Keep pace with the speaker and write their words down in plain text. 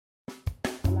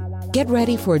Get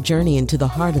ready for a journey into the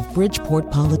heart of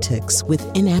Bridgeport politics with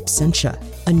In Absentia,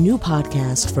 a new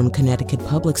podcast from Connecticut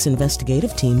Public's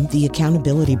investigative team, The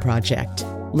Accountability Project.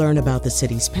 Learn about the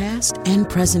city's past and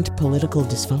present political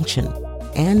dysfunction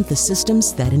and the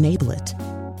systems that enable it.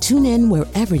 Tune in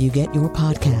wherever you get your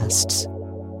podcasts.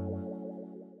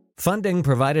 Funding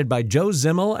provided by Joe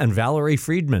Zimmel and Valerie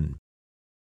Friedman.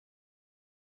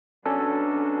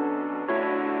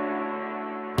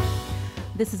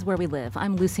 This is Where We Live.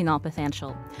 I'm Lucy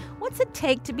Nalpathanchel. What's it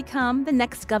take to become the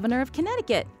next governor of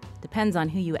Connecticut? Depends on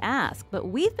who you ask, but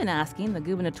we've been asking the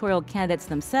gubernatorial candidates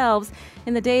themselves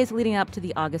in the days leading up to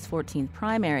the August 14th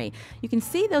primary. You can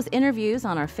see those interviews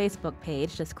on our Facebook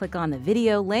page. Just click on the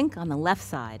video link on the left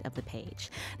side of the page.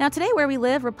 Now today, Where We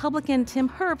Live, Republican Tim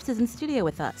Herbst is in studio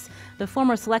with us. The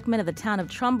former selectman of the town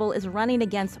of Trumbull is running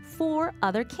against 4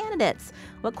 other candidates.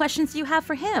 What questions do you have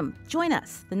for him? Join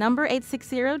us. The number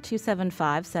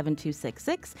 860-275-7266.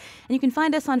 And you can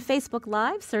find us on Facebook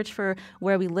Live. Search for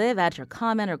Where We Live, add your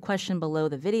comment or question below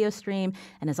the video stream.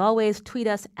 And as always, tweet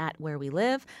us at Where We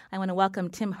Live. I want to welcome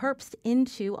Tim Herbst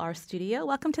into our studio.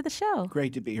 Welcome to the show.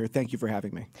 Great to be here. Thank you for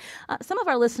having me. Some of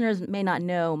our listeners may not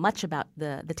know much about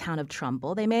the town of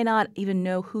Trumbull. They may not even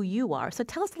know who you are. So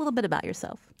tell us a little bit about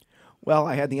yourself. Well,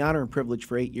 I had the honor and privilege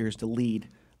for 8 years to lead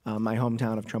my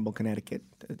hometown of Trumbull, Connecticut.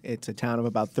 It's a town of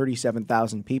about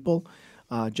 37,000 people,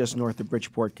 just north of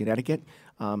Bridgeport, Connecticut.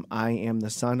 I am the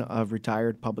son of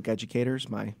retired public educators.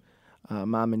 My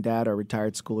mom and dad are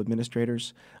retired school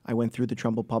administrators. I went through the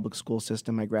Trumbull public school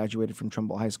system. I graduated from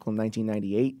Trumbull High School in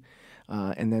 1998.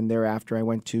 And then thereafter, I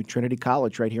went to Trinity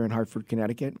College right here in Hartford,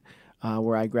 Connecticut,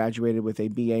 where I graduated with a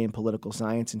BA in political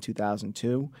science in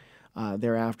 2002.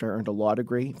 Thereafter, I earned a law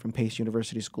degree from Pace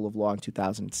University School of Law in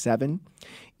 2007.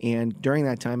 And during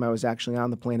that time, I was actually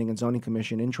on the Planning and Zoning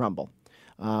Commission in Trumbull.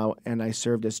 And I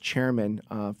served as chairman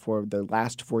for the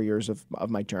last 4 years of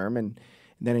my term. And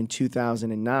then in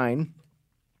 2009,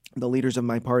 the leaders of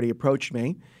my party approached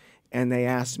me, and they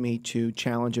asked me to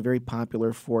challenge a very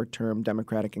popular 4-term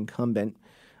Democratic incumbent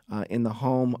in the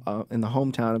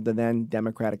hometown of the then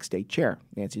Democratic state chair,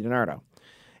 Nancy DiNardo.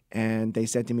 And they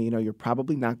said to me, you're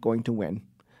probably not going to win,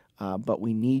 but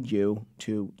we need you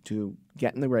to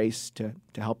get in the race, to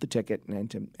help the ticket,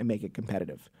 and make it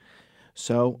competitive.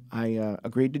 So I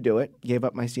agreed to do it, gave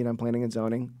up my seat on planning and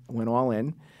zoning, went all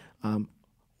in,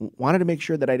 wanted to make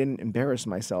sure that I didn't embarrass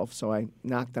myself, so I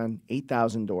knocked on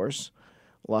 8,000 doors,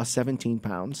 lost 17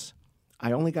 pounds.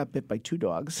 I only got bit by 2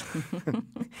 dogs.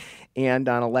 And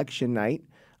on election night,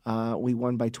 we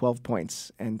won by 12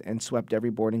 points and swept every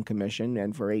board and commission.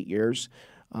 And for 8 years,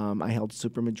 I held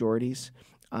supermajorities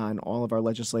on all of our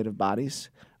legislative bodies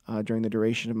during the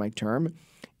duration of my term.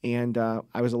 And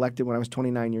I was elected when I was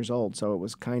 29 years old, so it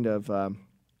was kind of a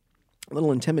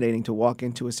little intimidating to walk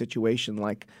into a situation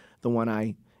like the one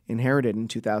I inherited in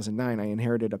 2009. I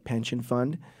inherited a pension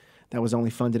fund that was only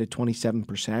funded at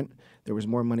 27%. There was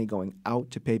more money going out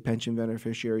to pay pension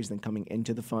beneficiaries than coming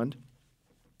into the fund.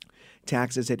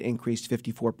 Taxes had increased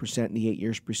 54% in the 8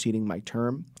 years preceding my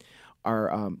term.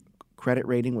 Our credit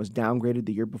rating was downgraded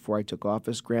the year before I took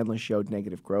office. Grand List showed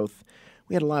negative growth.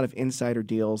 We had a lot of insider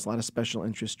deals, a lot of special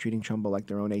interests treating Trumbull like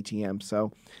their own ATM.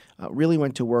 So really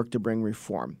went to work to bring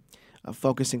reform,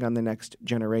 focusing on the next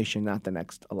generation, not the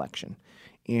next election.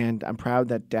 And I'm proud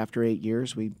that after 8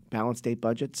 years, we balanced state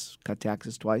budgets, cut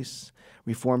taxes twice,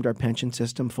 reformed our pension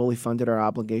system, fully funded our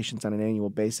obligations on an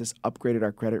annual basis, upgraded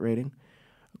our credit rating,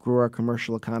 grew our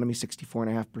commercial economy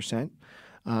 64.5%,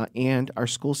 and our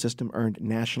school system earned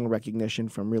national recognition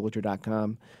from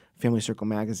Realtor.com, Family Circle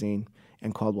Magazine,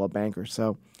 and Caldwell Banker.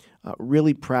 So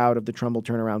really proud of the Trumbull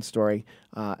turnaround story.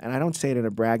 And I don't say it in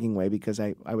a bragging way because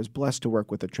I was blessed to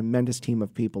work with a tremendous team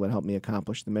of people that helped me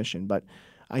accomplish the mission. But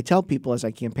I tell people as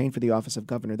I campaign for the office of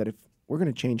governor that if we're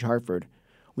going to change Hartford,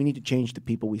 we need to change the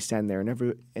people we send there.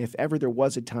 And if ever there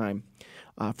was a time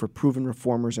for proven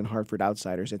reformers and Hartford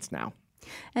outsiders, it's now.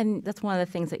 And that's one of the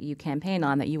things that you campaign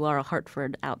on, that you are a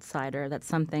Hartford outsider. That's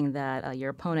something that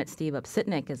your opponent, Steve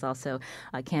Upsitnik, is also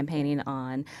campaigning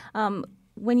on.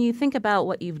 When you think about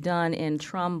what you've done in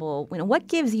Trumbull, what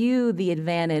gives you the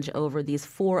advantage over these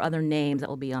 4 other names that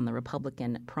will be on the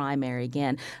Republican primary?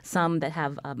 Again, some that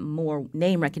have more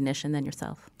name recognition than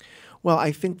yourself. Well,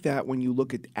 I think that when you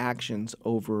look at actions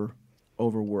over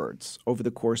words, over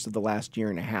the course of the last year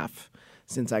and a half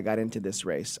since I got into this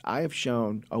race, I have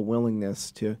shown a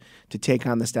willingness to take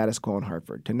on the status quo in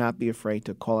Hartford, to not be afraid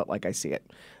to call it like I see it,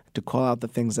 to call out the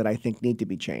things that I think need to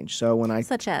be changed.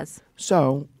 Such as?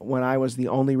 So when I was the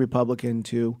only Republican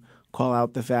to call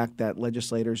out the fact that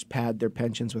legislators pad their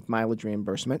pensions with mileage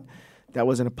reimbursement, that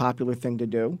wasn't a popular thing to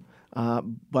do.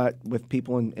 but with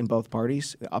people in both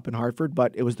parties up in Hartford,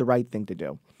 but it was the right thing to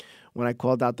do. When I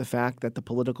called out the fact that the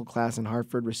political class in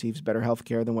Hartford receives better health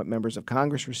care than what members of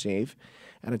Congress receive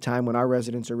at a time when our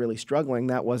residents are really struggling,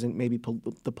 that wasn't maybe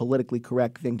the politically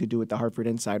correct thing to do with the Hartford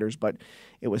insiders, but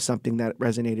it was something that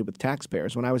resonated with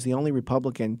taxpayers. When I was the only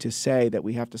Republican to say that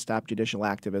we have to stop judicial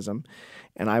activism,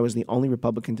 and I was the only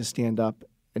Republican to stand up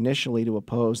initially to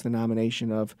oppose the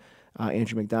nomination of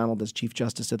Andrew McDonald as Chief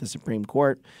Justice of the Supreme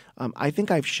Court, I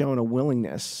think I've shown a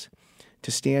willingness to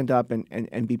stand up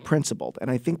and be principled. And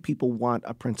I think people want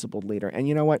a principled leader. And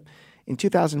you know what? In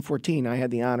 2014, I had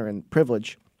the honor and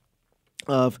privilege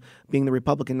of being the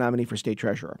Republican nominee for state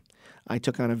treasurer. I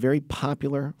took on a very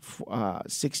popular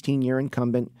 16-year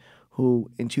incumbent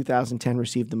who in 2010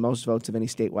 received the most votes of any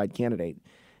statewide candidate.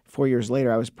 4 years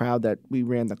later, I was proud that we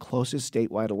ran the closest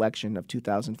statewide election of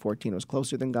 2014. It was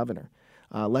closer than governor.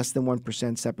 Less than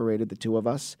 1% separated the two of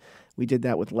us. We did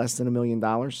that with less than $1 million.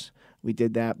 We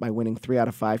did that by winning 3 out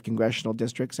of 5 congressional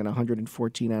districts and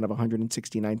 114 out of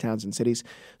 169 towns and cities.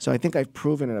 So I think I've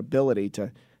proven an ability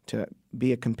to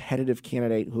be a competitive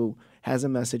candidate who has a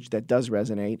message that does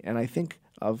resonate. And I think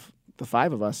of the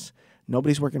 5 of us,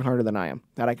 nobody's working harder than I am.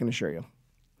 That I can assure you.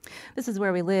 This is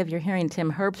Where We Live. You're hearing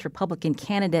Tim Herbst, Republican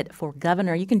candidate for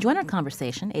governor. You can join our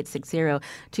conversation,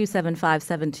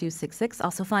 860-275-7266.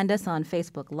 Also find us on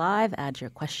Facebook Live. Add your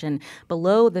question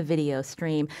below the video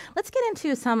stream. Let's get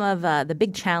into some of the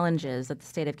big challenges that the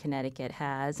state of Connecticut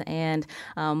has. And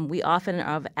we often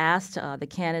have asked the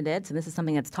candidates, and this is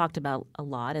something that's talked about a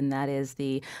lot, and that is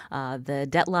the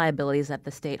debt liabilities that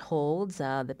the state holds,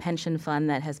 the pension fund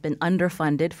that has been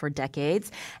underfunded for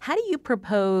decades. How do you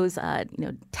propose,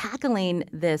 tackling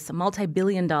this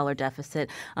multi-billion-dollar deficit?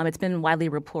 It's been widely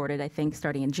reported, I think,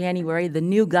 starting in January, the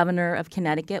new governor of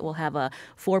Connecticut will have a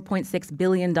 $4.6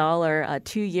 billion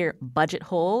 2-year budget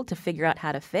hole to figure out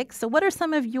how to fix. So what are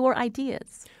some of your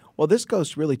ideas? Well, this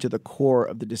goes really to the core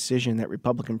of the decision that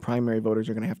Republican primary voters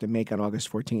are going to have to make on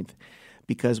August 14th,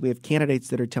 because we have candidates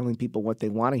that are telling people what they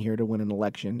want to hear to win an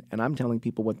election, and I'm telling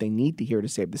people what they need to hear to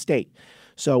save the state.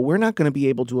 So we're not going to be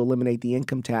able to eliminate the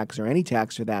income tax or any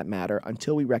tax for that matter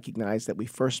until we recognize that we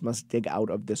first must dig out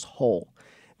of this hole,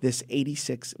 this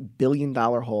 $86 billion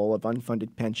hole of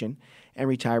unfunded pension and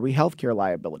retiree health care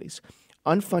liabilities.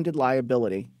 Unfunded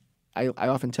liability, I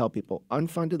often tell people,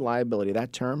 unfunded liability,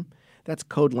 that term, that's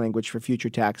code language for future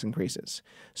tax increases.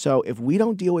 So if we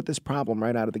don't deal with this problem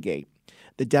right out of the gate,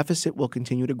 the deficit will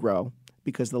continue to grow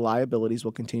because the liabilities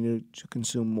will continue to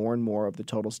consume more and more of the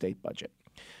total state budget.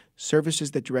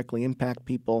 Services that directly impact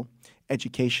people,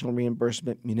 educational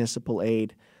reimbursement, municipal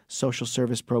aid, social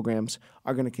service programs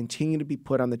are going to continue to be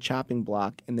put on the chopping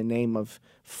block in the name of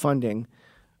funding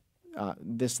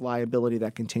this liability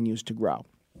that continues to grow.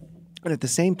 And at the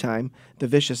same time, the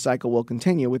vicious cycle will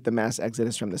continue with the mass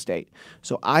exodus from the state.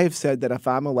 So I have said that if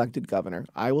I'm elected governor,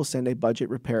 I will send a budget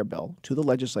repair bill to the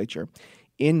legislature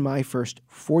in my first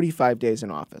 45 days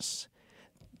in office.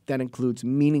 That includes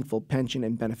meaningful pension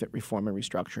and benefit reform and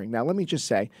restructuring. Now, let me just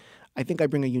say, I think I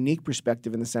bring a unique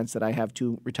perspective in the sense that I have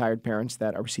 2 retired parents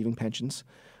that are receiving pensions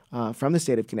from the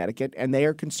state of Connecticut, and they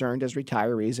are concerned as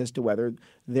retirees as to whether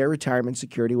their retirement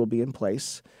security will be in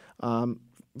place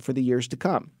for the years to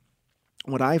come.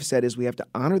 What I've said is we have to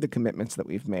honor the commitments that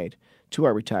we've made to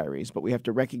our retirees, but we have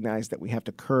to recognize that we have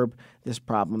to curb this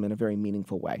problem in a very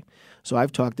meaningful way. So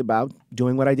I've talked about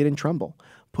doing what I did in Trumbull,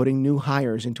 putting new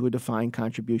hires into a defined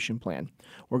contribution plan.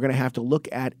 We're going to have to look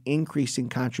at increasing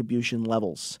contribution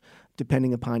levels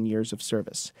depending upon years of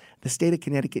service. The state of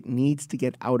Connecticut needs to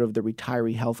get out of the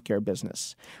retiree health care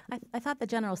business. I thought the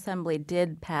General Assembly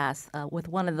did pass with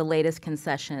one of the latest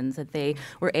concessions that they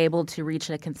were able to reach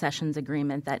a concessions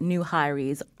agreement that new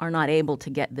hirees are not able to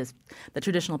get the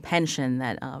traditional pension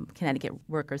that Connecticut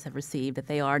workers have received, that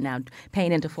they are now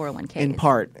paying into 401ks. In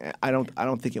part, I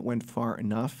don't think it went far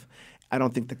enough. I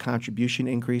don't think the contribution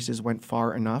increases went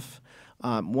far enough.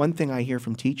 One thing I hear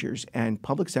from teachers and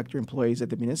public sector employees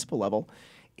at the municipal level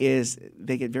is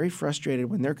they get very frustrated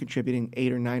when they're contributing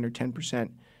 8 or 9 or 10%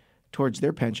 towards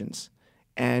their pensions.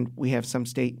 And we have some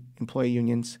state employee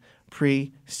unions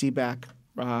pre-CBAC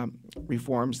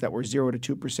reforms that were 0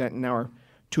 to 2% and now are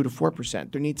 2 to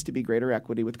 4%. There needs to be greater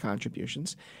equity with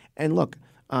contributions. And look,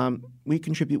 we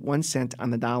contribute 1 cent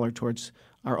on the dollar towards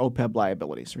our OPEB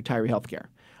liabilities, retiree health care.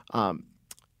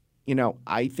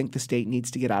 I think the state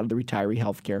needs to get out of the retiree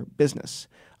health care business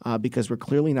because we're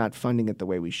clearly not funding it the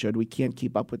way we should. We can't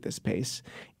keep up with this pace.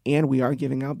 And we are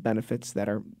giving out benefits that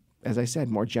are, as I said,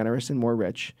 more generous and more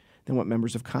rich than what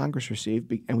members of Congress receive.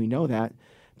 And we know that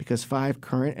because 5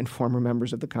 current and former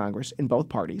members of the Congress in both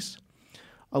parties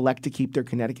elect to keep their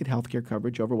Connecticut health care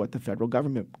coverage over what the federal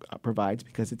government provides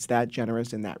because it's that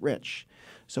generous and that rich.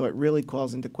 So it really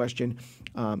calls into question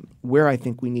where I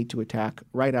think we need to attack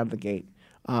right out of the gate.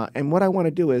 And what I want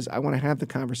to do is I want to have the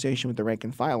conversation with the rank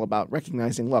and file about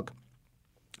recognizing, look,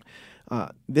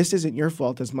 this isn't your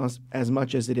fault as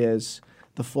much as it is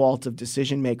the fault of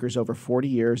decision makers over 40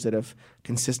 years that have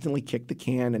consistently kicked the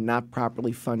can and not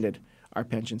properly funded our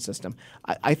pension system.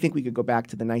 I think we could go back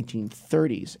to the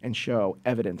 1930s and show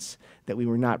evidence that we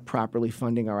were not properly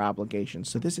funding our obligations.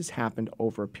 So this has happened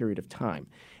over a period of time,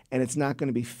 and it's not going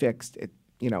to be fixed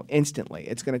instantly.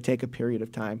 It's going to take a period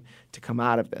of time to come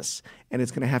out of this, and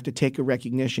it's going to have to take a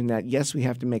recognition that, yes, we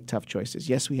have to make tough choices.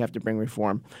 Yes, we have to bring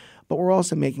reform, but we're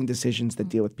also making decisions that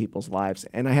deal with people's lives.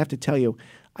 And I have to tell you,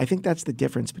 I think that's the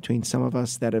difference between some of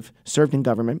us that have served in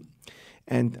government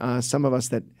and some of us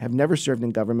that have never served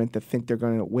in government that think they're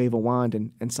going to wave a wand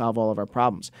and solve all of our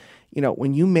problems.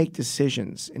 When you make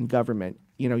decisions in government,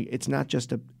 it's not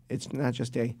just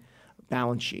a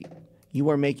balance sheet. You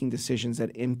are making decisions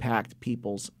that impact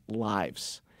people's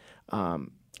lives, and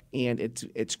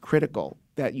it's critical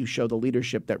that you show the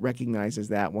leadership that recognizes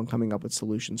that when coming up with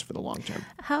solutions for the long term.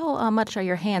 How much are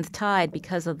your hands tied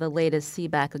because of the latest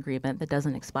CBAC agreement that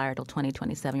doesn't expire till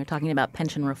 2027? You're talking about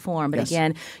pension reform, but Yes.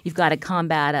 Again, you've got to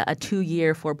combat a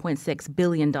 2-year, $4.6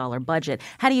 billion budget.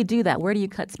 How do you do that? Where do you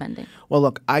cut spending? Well,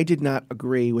 look, I did not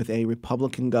agree with a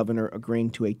Republican governor agreeing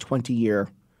to a 20-year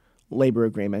labor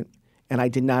agreement, and I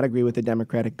did not agree with the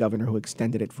Democratic governor who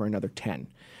extended it for another 10.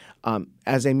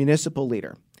 As a municipal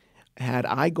leader, had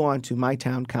I gone to my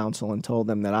town council and told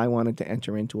them that I wanted to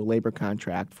enter into a labor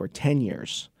contract for 10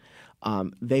 years,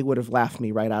 they would have laughed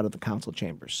me right out of the council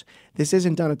chambers. This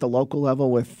isn't done at the local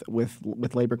level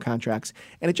with labor contracts,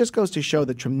 and it just goes to show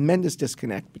the tremendous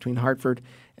disconnect between Hartford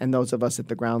and those of us at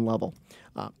the ground level.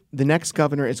 The next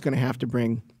governor is going to have to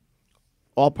bring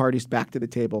all parties back to the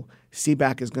table.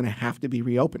 CBAC is going to have to be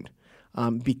reopened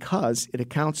because it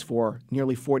accounts for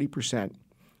nearly 40%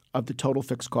 of the total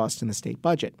fixed costs in the state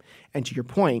budget. And to your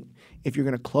point, if you're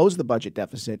going to close the budget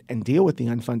deficit and deal with the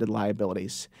unfunded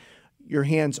liabilities, your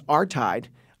hands are tied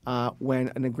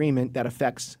when an agreement that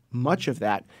affects much of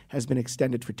that has been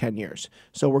extended for 10 years.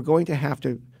 So we're going to have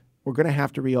to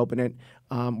reopen it.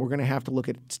 We're going to have to look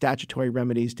at statutory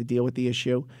remedies to deal with the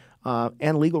issue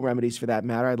and legal remedies for that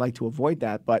matter. I'd like to avoid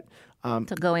that, but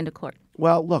to go into court.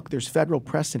 Well, look, there's federal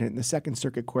precedent in the Second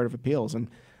Circuit Court of Appeals, and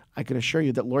I can assure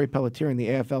you that Lori Pelletier and the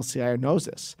AFL-CIO knows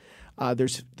this.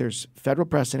 There's federal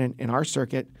precedent in our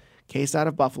circuit, case out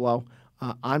of Buffalo,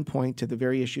 on point to the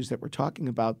very issues that we're talking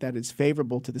about that is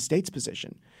favorable to the state's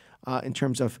position in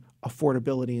terms of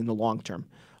affordability in the long term.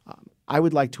 I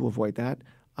would like to avoid that,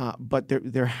 but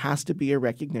there has to be a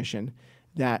recognition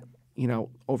that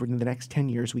over the next 10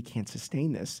 years we can't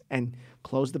sustain this and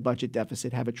close the budget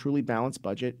deficit, have a truly balanced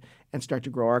budget, and start to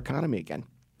grow our economy again.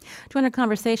 Join our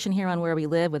conversation here on Where We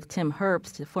Live with Tim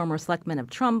Herbst, the former selectman of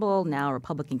Trumbull, now a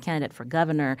Republican candidate for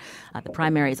governor. The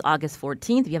primary is August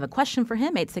 14th. If you have a question for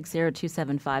him,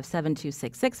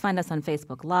 860-275-7266. Find us on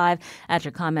Facebook Live. Add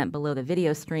your comment below the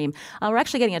video stream. We're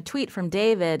actually getting a tweet from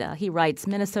David. He writes,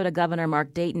 Minnesota Governor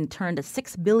Mark Dayton turned a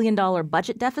 $6 billion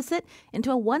budget deficit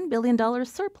into a $1 billion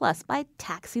surplus by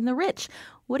taxing the rich.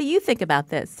 What do you think about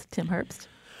this, Tim Herbst?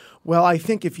 Well, I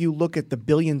think if you look at the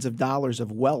billions of dollars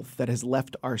of wealth that has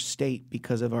left our state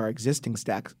because of our existing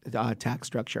tax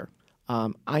structure,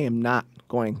 I am not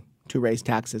going to raise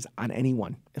taxes on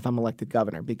anyone if I'm elected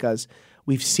governor because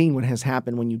we've seen what has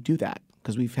happened when you do that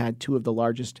because we've had 2 of the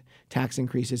largest tax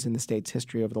increases in the state's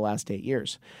history over the last 8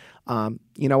 years.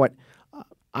 You know what?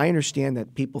 I understand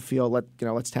that people feel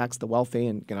let's tax the wealthy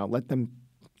and let them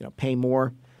pay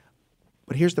more.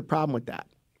 But here's the problem with that.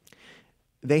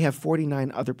 They have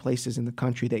 49 other places in the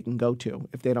country they can go to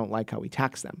if they don't like how we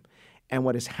tax them. And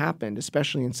what has happened,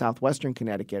 especially in southwestern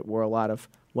Connecticut, where a lot of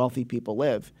wealthy people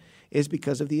live, is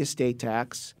because of the estate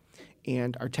tax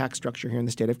and our tax structure here in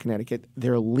the state of Connecticut,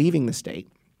 they're leaving the state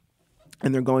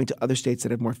and they're going to other states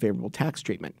that have more favorable tax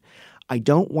treatment. I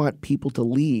don't want people to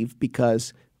leave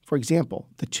because, for example,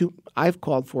 I've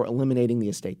called for eliminating the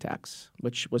estate tax,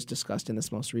 which was discussed in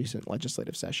this most recent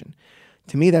legislative session.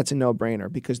 To me, that's a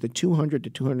no-brainer because the $200 to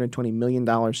 $220 million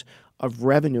of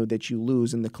revenue that you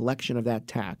lose in the collection of that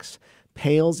tax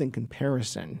pales in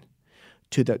comparison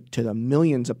to the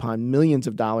millions upon millions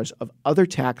of dollars of other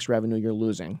tax revenue you're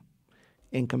losing,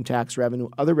 income tax revenue,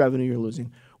 other revenue you're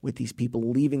losing with these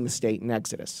people leaving the state in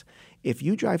exodus. If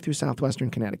you drive through southwestern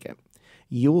Connecticut,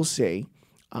 you will see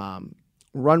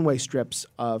runway strips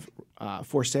of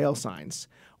for sale signs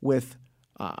with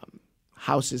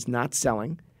houses not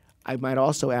selling, I might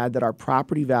also add that our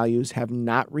property values have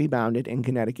not rebounded in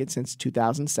Connecticut since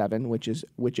 2007, which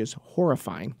is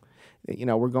horrifying.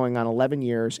 We're going on 11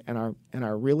 years, and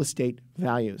our real estate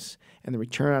values and the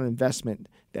return on investment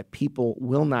that people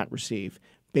will not receive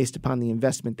based upon the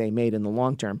investment they made in the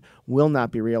long term will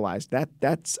not be realized.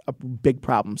 That's a big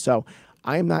problem. So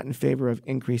I am not in favor of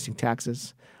increasing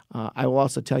taxes. I will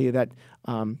also tell you that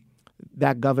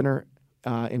that governor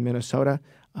in Minnesota,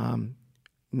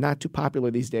 not too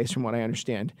popular these days from what I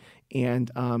understand.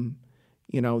 And,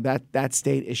 that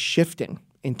state is shifting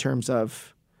in terms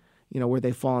of, where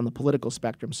they fall on the political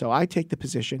spectrum. So I take the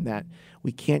position that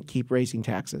we can't keep raising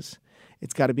taxes.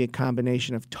 It's got to be a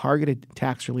combination of targeted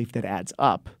tax relief that adds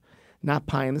up, not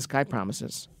pie-in-the-sky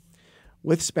promises,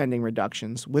 with spending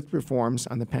reductions, with reforms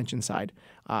on the pension side.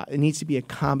 It needs to be a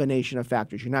combination of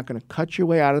factors. You're not going to cut your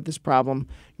way out of this problem.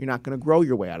 You're not going to grow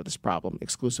your way out of this problem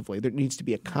exclusively. There needs to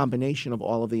be a combination of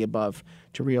all of the above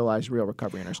to realize real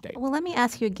recovery in our state. Well, let me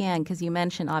ask you again, because you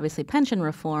mentioned, obviously, pension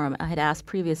reform. I had asked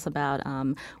previous about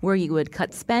where you would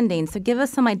cut spending. So give us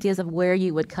some ideas of where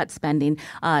you would cut spending,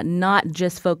 not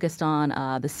just focused on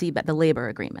the labor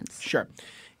agreements. Sure.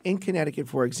 In Connecticut,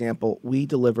 for example, we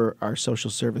deliver our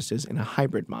social services in a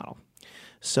hybrid model.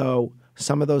 So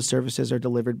some of those services are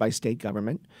delivered by state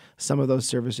government. Some of those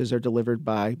services are delivered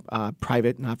by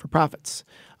private not-for-profits.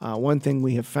 One thing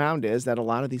we have found is that a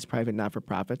lot of these private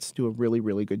not-for-profits do a really,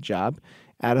 really good job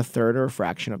at a third or a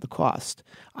fraction of the cost.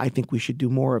 I think we should do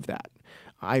more of that.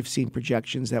 I've seen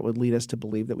projections that would lead us to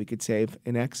believe that we could save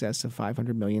in excess of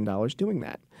 $500 million doing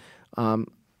that.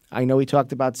 I know we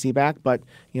talked about CBAC, but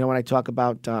when I talk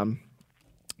about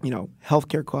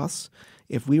healthcare costs,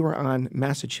 if we were on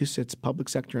Massachusetts public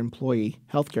sector employee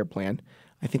healthcare plan,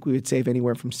 I think we would save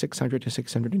anywhere from $600 to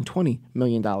 $620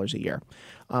 million a year.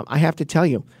 I have to tell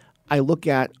you, I look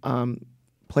at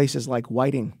places like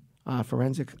Whiting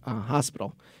Forensic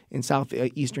Hospital in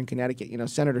southeastern Connecticut.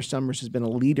 Senator Summers has been a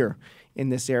leader in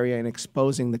this area in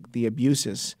exposing the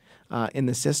abuses in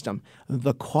the system.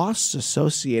 The costs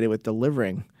associated with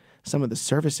delivering some of the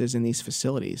services in these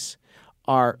facilities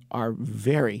are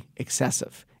very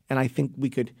excessive. And I think we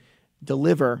could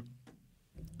deliver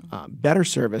better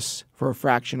service for a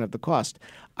fraction of the cost.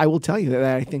 I will tell you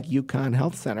that I think UConn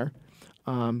Health Center,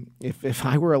 if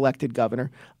I were elected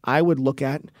governor, I would look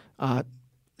at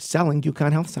selling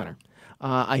UConn Health Center.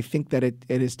 I think that it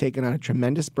has taken on a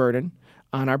tremendous burden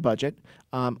on our budget.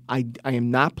 I am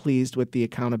not pleased with the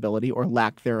accountability or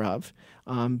lack thereof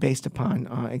based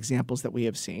upon examples that we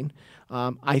have seen.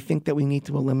 I think that we need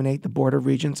to eliminate the Board of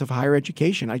Regents of Higher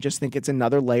Education. I just think it's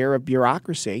another layer of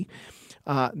bureaucracy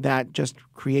that just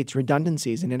creates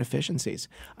redundancies and inefficiencies.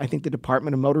 I think the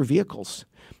Department of Motor Vehicles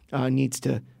needs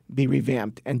to be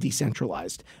revamped and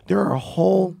decentralized. There are a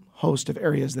whole host of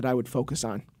areas that I would focus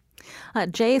on.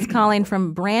 Jay is calling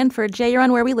from Branford. Jay, you're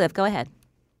on Where We Live. Go ahead.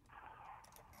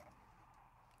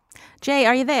 Jay,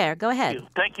 are you there? Go ahead.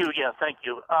 Thank you. Yeah, thank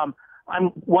you. I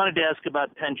wanted to ask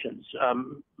about pensions.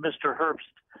 Mr. Herbst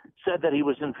said that he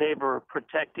was in favor of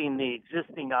protecting the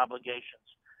existing obligations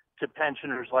to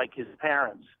pensioners like his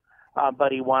parents,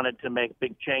 but he wanted to make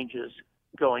big changes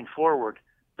going forward.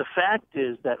 The fact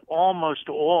is that almost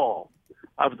all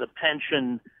of the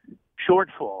pension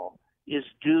shortfall is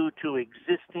due to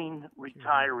existing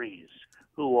retirees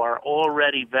who are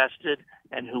already vested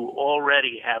and who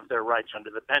already have their rights under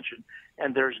the pension.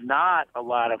 And there's not a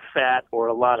lot of fat or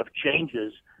a lot of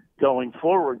changes going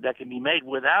forward that can be made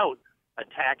without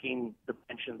attacking the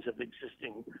pensions of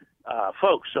existing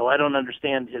folks. So I don't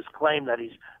understand his claim that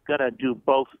he's going to do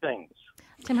both things.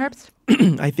 Tim Herbst?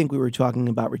 I think we were talking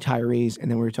about retirees and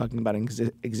then we were talking about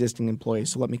existing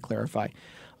employees. So let me clarify.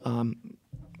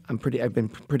 I've been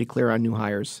pretty clear on new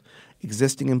hires.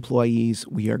 Existing employees,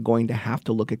 we are going to have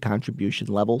to look at contribution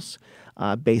levels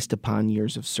based upon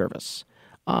years of service.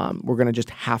 We're going to just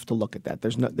have to look at that.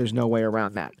 There's no way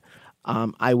around that.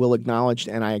 I will acknowledge,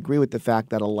 and I agree with the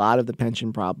fact that a lot of the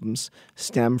pension problems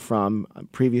stem from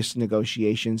previous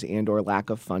negotiations and or lack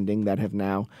of funding that have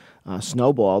now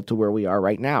snowballed to where we are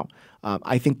right now.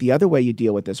 I think the other way you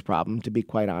deal with this problem, to be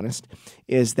quite honest,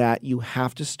 is that you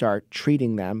have to start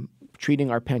treating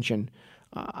our pension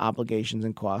obligations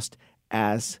and cost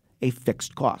as a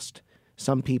fixed cost.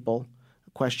 Some people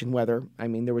question whether,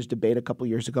 there was debate a couple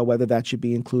years ago whether that should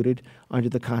be included under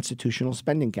the constitutional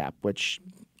spending cap, which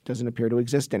doesn't appear to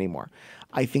exist anymore.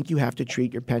 I think you have to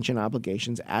treat your pension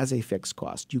obligations as a fixed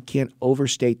cost. You can't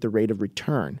overstate the rate of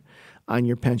return on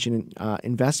your pension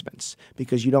investments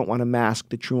because you don't want to mask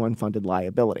the true unfunded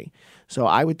liability. So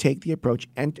I would take the approach,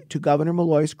 and to Governor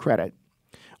Malloy's credit,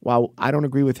 while I don't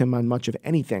agree with him on much of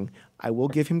anything, I will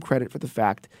give him credit for the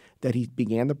fact that he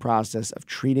began the process of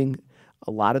treating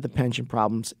a lot of the pension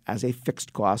problems as a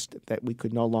fixed cost that we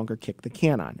could no longer kick the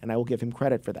can on, and I will give him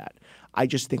credit for that. I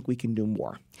just think we can do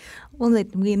more. Well,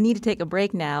 we need to take a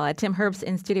break now. Tim Herbst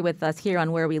in studio with us here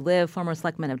on Where We Live, former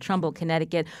selectman of Trumbull,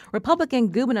 Connecticut, Republican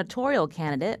gubernatorial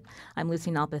candidate. I'm Lucy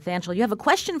Nalpathanchel. You have a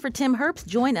question for Tim Herbst?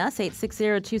 Join us,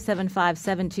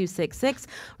 860-275-7266.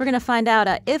 We're going to find out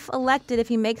if elected, if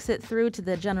he makes it through to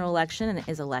the general election and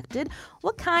is elected,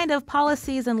 what kind of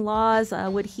policies and laws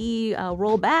would he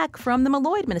roll back from the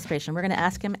Malloy administration? We're going to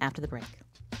ask him after the break.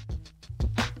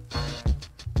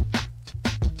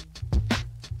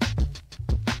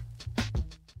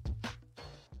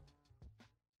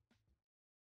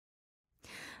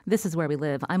 This is Where We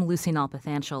Live. I'm Lucy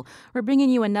Nalpathanchel. We're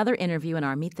bringing you another interview in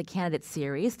our Meet the Candidates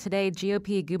series. Today,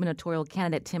 GOP gubernatorial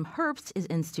candidate Tim Herbst is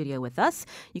in studio with us.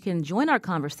 You can join our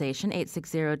conversation,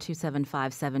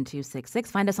 860-275-7266.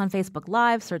 Find us on Facebook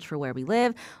Live, search for Where We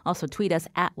Live. Also tweet us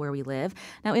at Where We Live.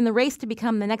 Now, in the race to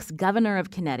become the next governor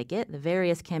of Connecticut, the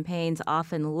various campaigns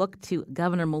often look to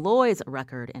Governor Malloy's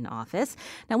record in office.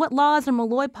 Now, what laws or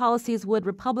Malloy policies would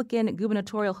Republican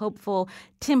gubernatorial hopeful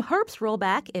Tim Herbst roll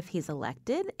back if he's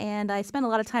elected? And I spent a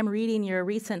lot of time reading your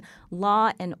recent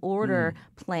law and order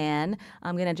plan.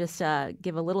 I'm going to just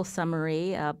give a little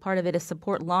summary. Part of it is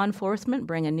support law enforcement,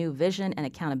 bring a new vision and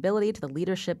accountability to the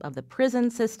leadership of the prison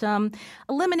system,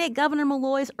 eliminate Governor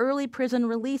Malloy's early prison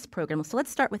release program. So let's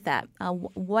start with that.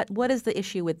 What is the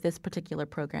issue with this particular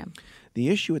program? The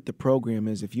issue with the program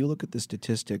is if you look at the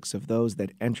statistics of those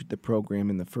that entered the program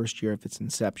in the first year of its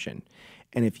inception,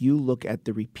 and if you look at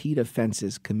the repeat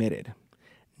offenses committed,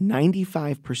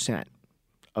 95%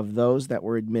 of those that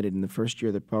were admitted in the first year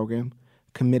of the program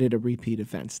committed a repeat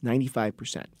offense,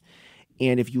 95%.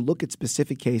 And if you look at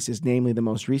specific cases, namely the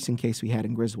most recent case we had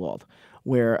in Griswold,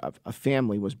 where a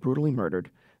family was brutally murdered,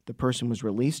 the person was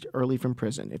released early from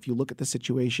prison. If you look at the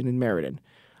situation in Meriden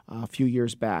a few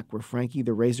years back, where Frankie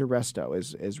the Razor Resto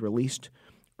is released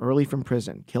early from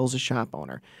prison, kills a shop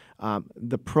owner,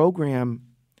 the program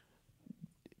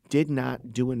did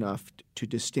not do enough to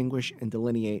distinguish and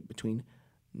delineate between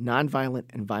nonviolent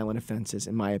and violent offenses,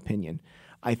 in my opinion.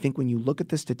 I think when you look at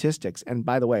the statistics, and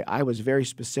by the way, I was very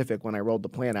specific when I rolled the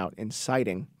plan out in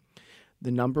citing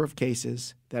the number of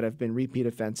cases that have been repeat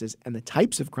offenses and the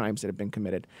types of crimes that have been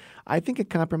committed, I think it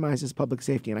compromises public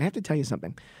safety. And I have to tell you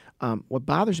something. What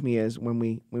bothers me is when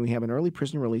we have an early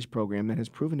prison release program that has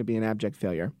proven to be an abject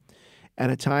failure, at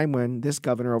a time when this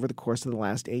governor, over the course of the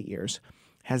last 8 years,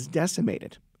 has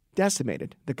decimated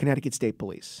the Connecticut State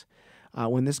Police.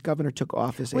 When this governor took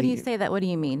office, what do you say that? What do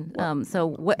you mean? I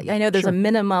know there's a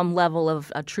minimum level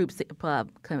of troops,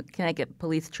 Connecticut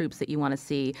police troops that you want to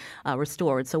see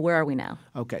restored. So where are we now?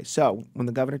 Okay, so when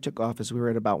the governor took office, we were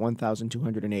at about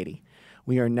 1,280.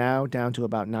 We are now down to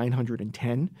about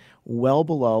 910, well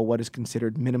below what is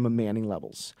considered minimum manning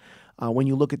levels. When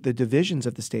you look at the divisions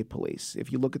of the state police,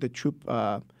 if you look at the troop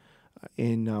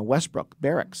in Westbrook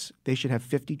Barracks, they should have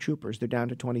 50 troopers. They're down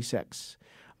to 26.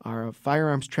 Our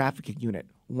firearms trafficking unit,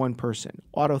 1 person.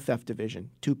 Auto theft division,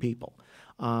 2 people.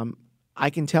 I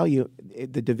can tell you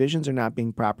the divisions are not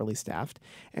being properly staffed.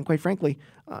 And quite frankly,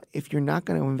 if you're not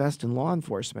going to invest in law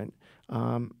enforcement,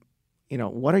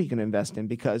 what are you going to invest in?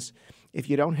 Because if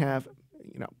you don't have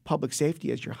public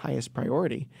safety as your highest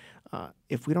priority,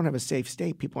 if we don't have a safe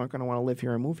state, people aren't going to want to live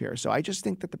here and move here. So I just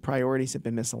think that the priorities have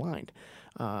been misaligned.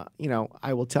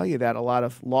 I will tell you that a lot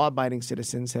of law-abiding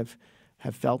citizens have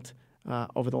felt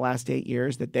over the last 8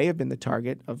 years that they have been the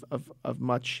target of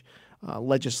much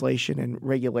legislation and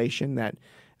regulation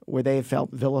where they have felt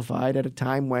vilified at a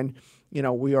time when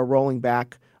we are rolling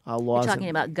back laws. You're talking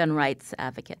about gun rights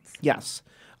advocates. Yes.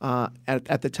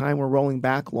 At the time, we're rolling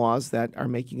back laws that are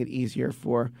making it easier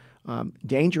for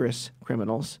dangerous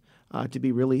criminals to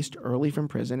be released early from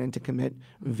prison and to commit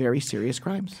very serious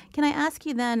crimes. Can I ask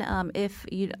you then, if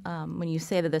you, when you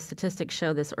say that the statistics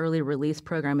show this early release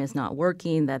program is not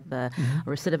working, that the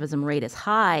recidivism rate is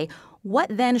high, what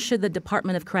then should the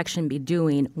Department of Correction be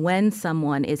doing when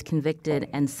someone is convicted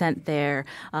and sent there?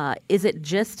 Is it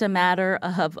just a matter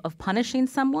of punishing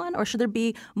someone, or should there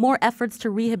be more efforts to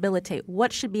rehabilitate?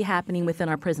 What should be happening within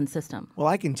our prison system? Well,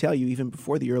 I can tell you, even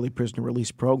before the early prisoner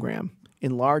release program,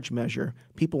 in large measure,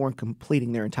 people weren't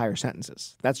completing their entire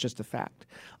sentences. That's just a fact.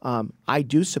 I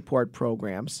do support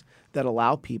programs that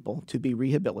allow people to be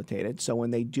rehabilitated. So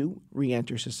when they do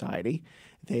reenter society,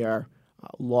 they are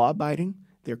law-abiding.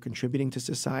 They're contributing to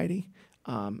society.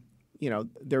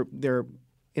 They're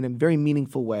in a very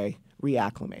meaningful way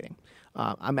reacclimating.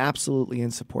 I'm absolutely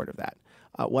in support of that.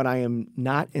 What I am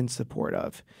not in support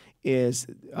of is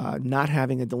not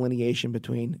having a delineation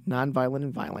between nonviolent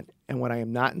and violent. And what I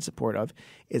am not in support of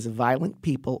is violent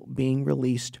people being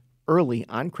released early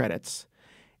on credits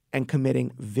and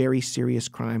committing very serious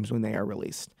crimes when they are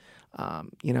released.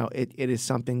 It is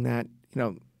something that,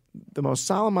 the most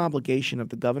solemn obligation of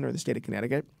the governor of the state of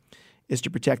Connecticut is to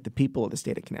protect the people of the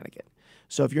state of Connecticut.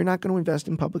 So if you're not going to invest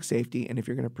in public safety and if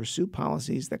you're going to pursue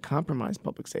policies that compromise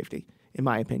public safety, in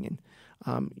my opinion,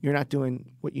 you're not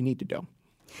doing what you need to do.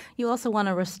 You also want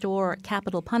to restore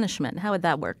capital punishment. How would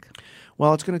that work?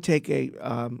 Well, it's going to take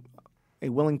a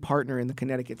willing partner in the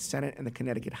Connecticut Senate and the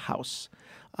Connecticut House.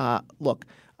 Look,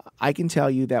 I can tell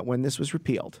you that when this was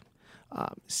repealed,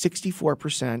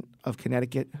 64% of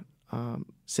Connecticut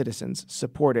citizens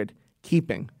supported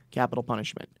keeping capital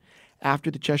punishment.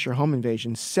 After the Cheshire Home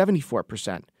invasion,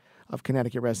 74% of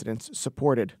Connecticut residents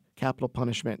supported capital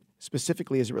punishment,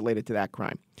 specifically as it related to that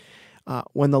crime.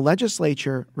 When the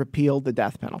legislature repealed the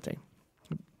death penalty,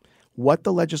 what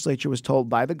the legislature was told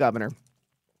by the governor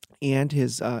and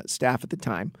his staff at the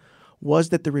time was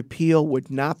that the repeal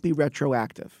would not be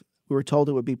retroactive. We were told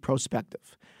it would be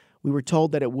prospective. We were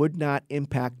told that it would not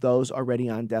impact those already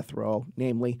on death row,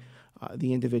 namely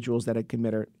the individuals that had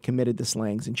committed the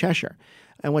slayings in Cheshire.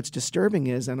 And what's disturbing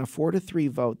is, on a 4-3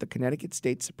 vote, the Connecticut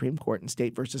State Supreme Court in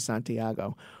State v.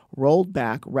 Santiago rolled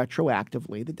back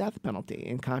retroactively the death penalty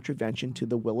in contravention to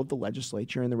the will of the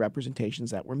legislature and the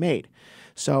representations that were made.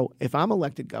 So if I'm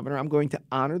elected governor, I'm going to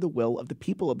honor the will of the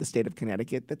people of the state of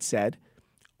Connecticut that said,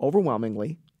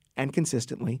 overwhelmingly and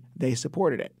consistently, they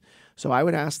supported it. So I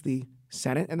would ask the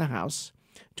Senate and the House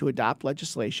to adopt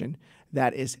legislation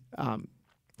that is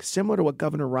similar to what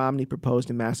Governor Romney proposed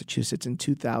in Massachusetts in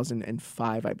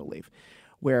 2005, I believe,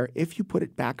 where if you put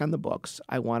it back on the books,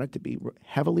 I want it to be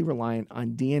heavily reliant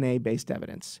on DNA-based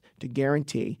evidence to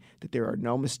guarantee that there are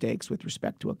no mistakes with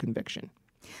respect to a conviction.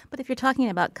 But if you're talking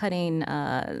about cutting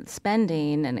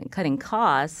spending and cutting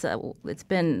costs, it's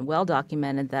been well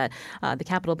documented that the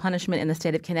capital punishment in the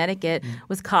state of Connecticut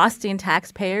was costing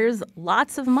taxpayers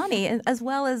lots of money, as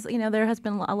well as, there has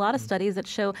been a lot of studies that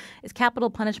show, is capital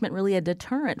punishment really a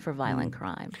deterrent for violent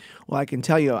crime? Well, I can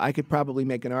tell you, I could probably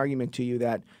make an argument to you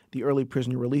that the early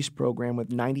prisoner release program, with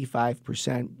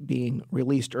 95% being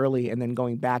released early and then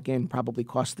going back in, probably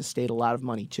cost the state a lot of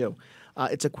money too.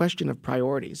 It's a question of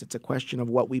priorities. It's a question of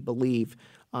what we believe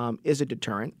is a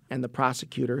deterrent, and the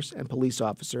prosecutors and police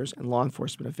officers and law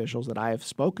enforcement officials that I have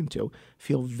spoken to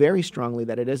feel very strongly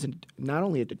that it isn't not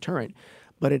only a deterrent,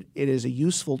 but it is a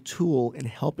useful tool in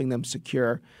helping them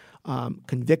secure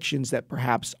convictions that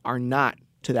perhaps are not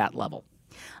to that level.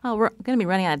 Oh, we're going to be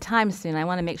running out of time soon. I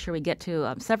want to make sure we get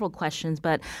to several questions.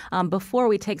 But before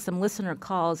we take some listener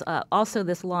calls, also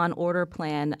this law and order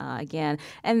plan again.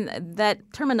 And that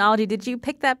terminology, did you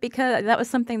pick that because that was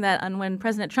something that when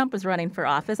President Trump was running for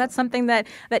office, that's something that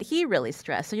he really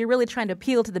stressed. So you're really trying to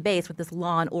appeal to the base with this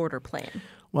law and order plan.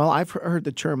 Well, I've heard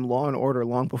the term law and order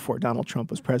long before Donald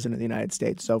Trump was president of the United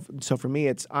States. So for me,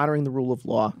 it's honoring the rule of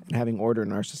law and having order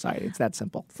in our society. It's that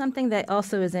simple. Something that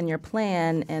also is in your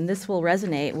plan, and this will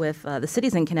resonate with the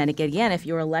cities in Connecticut. Again, if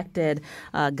you're elected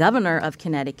governor of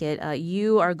Connecticut,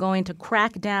 you are going to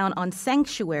crack down on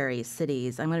sanctuary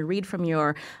cities. I'm going to read from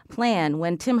your plan.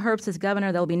 When Tim Herbst is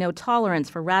governor, there will be no tolerance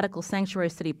for radical sanctuary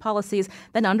city policies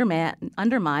that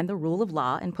undermine the rule of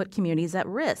law and put communities at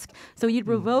risk. So you'd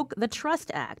revoke the Trust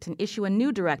Act and issue a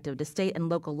new directive to state and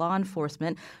local law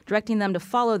enforcement, directing them to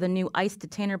follow the new ICE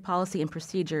detainer policy and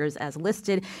procedures as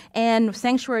listed. And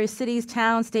sanctuary cities,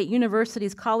 towns, state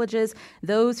universities, colleges,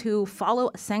 those who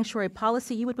follow a sanctuary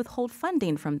policy, you would withhold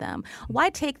funding from them. Why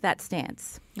take that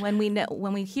stance? When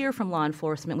we hear from law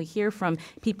enforcement, we hear from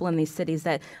people in these cities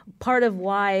that part of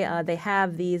why they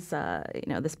have these,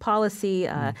 this policy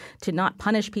to not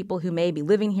punish people who may be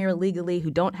living here illegally, who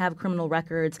don't have criminal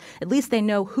records, at least they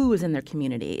know who is in their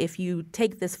community. If you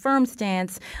take this firm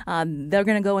stance, they're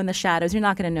going to go in the shadows. You're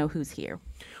not going to know who's here.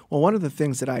 Well, one of the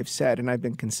things that I've said, and I've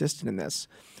been consistent in this,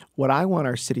 what I want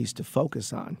our cities to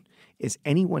focus on is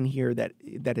anyone here that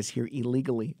is here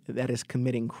illegally, that is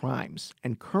committing crimes.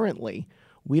 And currently,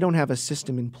 we don't have a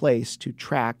system in place to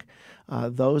track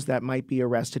those that might be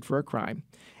arrested for a crime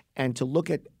and to look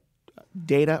at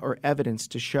data or evidence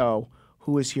to show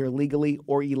who is here legally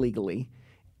or illegally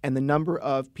and the number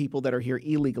of people that are here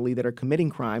illegally that are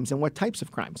committing crimes and what types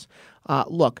of crimes.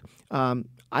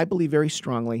 I believe very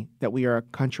strongly that we are a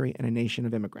country and a nation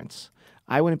of immigrants.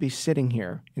 I wouldn't be sitting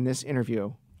here in this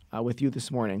interview with you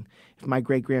this morning if my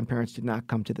great-grandparents did not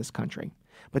come to this country.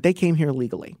 But they came here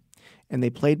legally. And they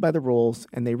played by the rules,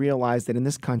 and they realized that in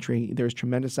this country, there's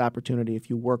tremendous opportunity if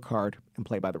you work hard and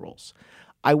play by the rules.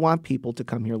 I want people to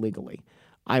come here legally.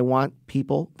 I want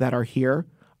people that are here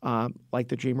like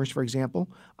the Dreamers, for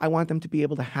example. I want them to be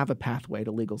able to have a pathway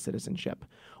to legal citizenship.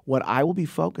 What I will be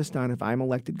focused on if I'm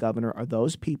elected governor are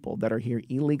those people that are here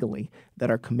illegally,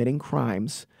 that are committing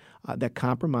crimes that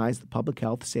compromise the public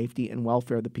health, safety, and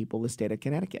welfare of the people of the state of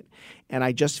Connecticut. And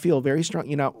I just feel very strong.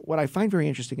 What I find very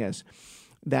interesting is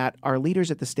that our leaders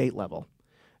at the state level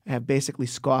have basically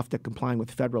scoffed at complying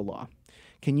with federal law.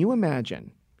 Can you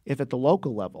imagine if at the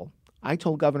local level I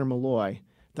told Governor Malloy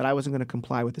that I wasn't going to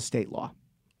comply with the state law?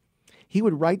 He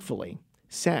would rightfully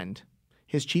send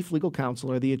his chief legal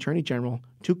counsel or the attorney general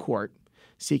to court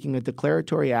seeking a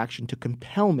declaratory action to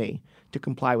compel me to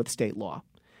comply with state law.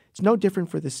 It's no different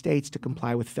for the states to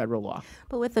comply with federal law.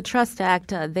 But with the Trust Act,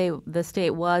 the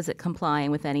state was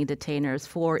complying with any detainers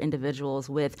for individuals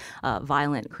with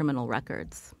violent criminal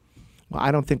records. Well, I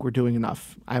don't think we're doing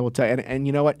enough. I will tell you. And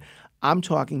you know what? I'm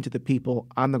talking to the people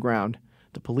on the ground,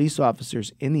 the police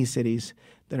officers in these cities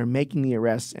that are making the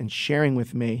arrests and sharing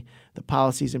with me the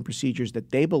policies and procedures that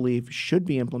they believe should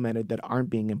be implemented that aren't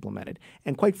being implemented.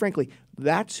 And quite frankly,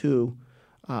 that's who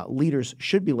leaders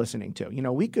should be listening to.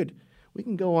 We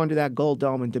can go onto that gold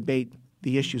dome and debate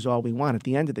the issues all we want. At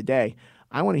the end of the day,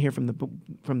 I want to hear from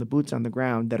the boots on the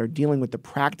ground that are dealing with the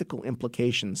practical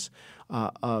implications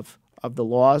of the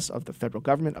laws of the federal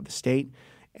government, of the state,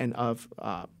 and of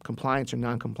compliance or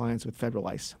noncompliance with federal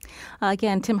ICE.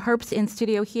 Again, Tim Herbst in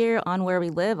studio here on Where We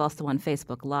Live, also on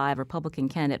Facebook Live, Republican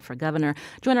candidate for governor.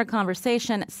 Join our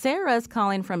conversation. Sarah's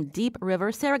calling from Deep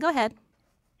River. Sarah, go ahead.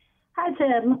 Hi,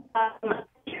 Tim.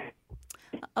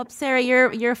 Sarah,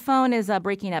 your phone is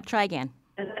breaking up. Try again.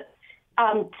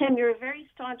 Tim, you're a very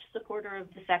staunch supporter of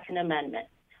the Second Amendment.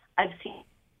 I've seen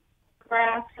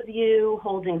photographs of you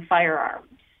holding firearms.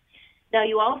 Now,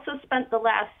 you also spent the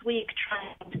last week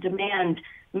trying to demand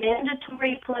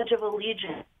mandatory Pledge of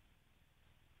Allegiance.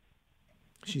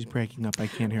 She's breaking up. I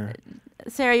can't hear her.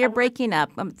 Sarah, you're breaking up.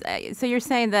 So you're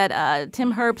saying that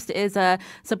Tim Herbst is a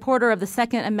supporter of the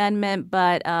Second Amendment,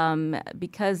 but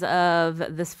because of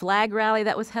this flag rally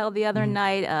that was held the other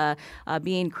night,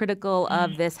 being critical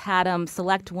of this Haddam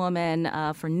select woman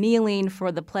for kneeling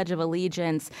for the Pledge of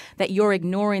Allegiance, that you're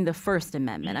ignoring the First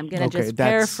Amendment. I'm going to just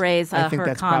paraphrase her comment. I think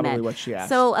that's probably what she asked.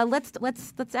 So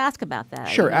let's ask about that.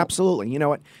 Sure, absolutely. You know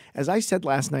what? As I said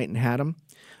last night in Haddam,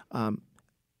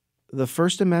 the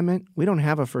First Amendment, we don't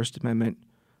have a First Amendment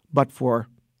but for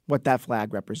what that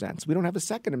flag represents. We don't have a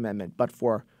Second Amendment but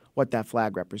for what that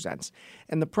flag represents.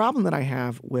 And the problem that I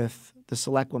have with the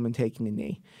select woman taking a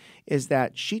knee is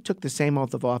that she took the same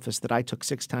oath of office that I took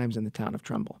 6 times in the town of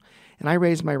Trumbull. And I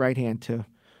raised my right hand to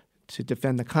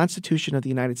defend the Constitution of the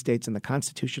United States and the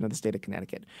Constitution of the state of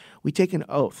Connecticut. We take an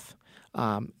oath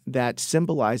that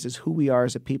symbolizes who we are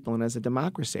as a people and as a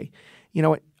democracy. You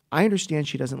know what? I understand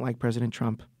she doesn't like President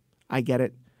Trump. I get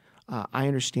it. I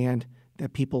understand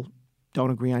that people don't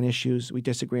agree on issues. We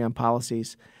disagree on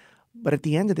policies. But at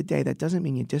the end of the day, that doesn't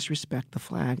mean you disrespect the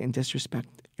flag and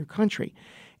disrespect your country.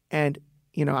 And,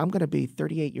 I'm going to be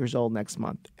 38 years old next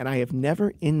month, and I have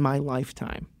never in my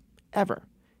lifetime, ever,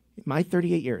 in my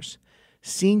 38 years,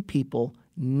 seen people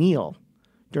kneel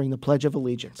during the Pledge of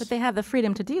Allegiance. But they have the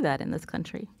freedom to do that in this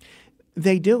country.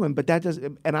 They do,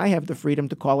 and I have the freedom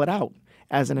to call it out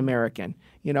as an American.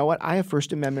 You know what? I have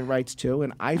First Amendment rights too,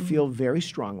 and I feel very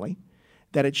strongly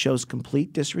that it shows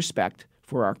complete disrespect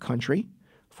for our country,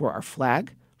 for our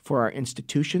flag, for our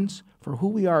institutions, for who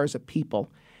we are as a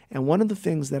people. And one of the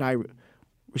things that I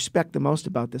respect the most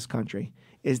about this country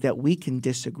is that we can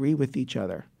disagree with each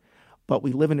other, but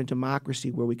we live in a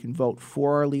democracy where we can vote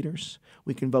for our leaders,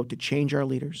 we can vote to change our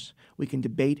leaders, we can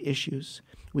debate issues,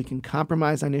 we can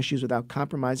compromise on issues without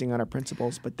compromising on our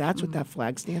principles, but that's what that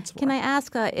flag stands for. Can I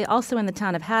ask, also in the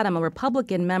town of Haddam, a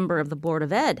Republican member of the Board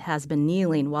of Ed has been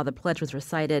kneeling while the pledge was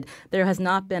recited. There has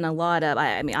not been a lot of,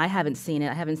 I haven't seen it.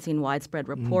 I haven't seen widespread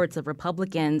reports of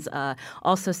Republicans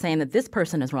also saying that this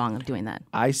person is wrong of doing that.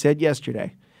 I said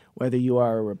yesterday, whether you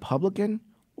are a Republican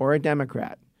or a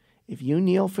Democrat, if you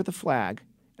kneel for the flag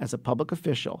as a public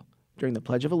official during the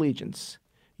Pledge of Allegiance,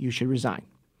 you should resign.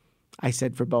 I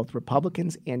said for both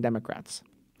Republicans and Democrats.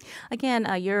 Again,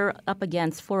 you're up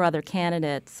against 4 other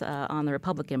candidates on the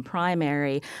Republican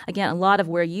primary. Again, a lot of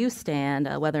where you stand,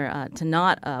 whether to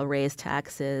not raise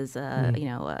taxes,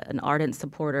 an ardent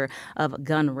supporter of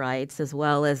gun rights, as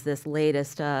well as this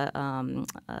latest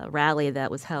rally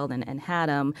that was held in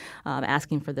Haddam,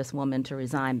 asking for this woman to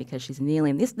resign because she's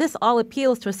kneeling. This all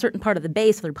appeals to a certain part of the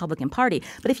base of the Republican Party.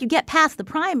 But if you get past the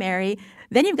primary,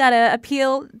 then you've got to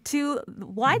appeal to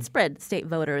widespread state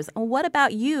voters. What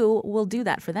about you will do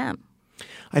that for them?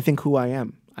 I think who I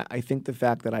am. I think the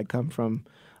fact that I come from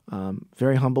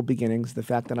Very humble beginnings. The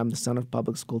fact that I'm the son of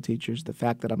public school teachers, the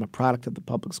fact that I'm a product of the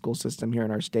public school system here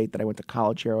in our state, that I went to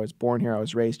college here, I was born here, I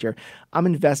was raised here. I'm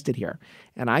invested here.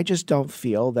 And I just don't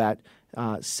feel that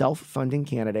self-funding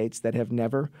candidates that have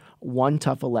never won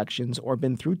tough elections or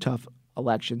been through tough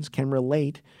elections can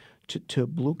relate to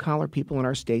blue-collar people in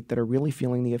our state that are really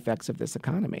feeling the effects of this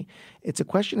economy. It's a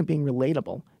question of being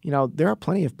relatable. You know, there are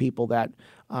plenty of people that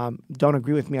don't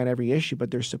agree with me on every issue,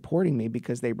 but they're supporting me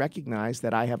because they recognize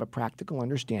that I have a practical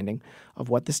understanding of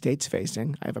what the state's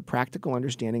facing. I have a practical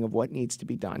understanding of what needs to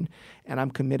be done, and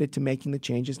I'm committed to making the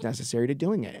changes necessary to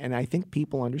doing it. And I think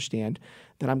people understand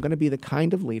that I'm going to be the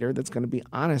kind of leader that's going to be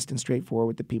honest and straightforward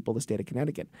with the people of the state of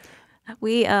Connecticut.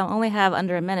 We only have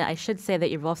under a minute. I should say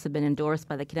that you've also been endorsed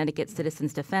by the Connecticut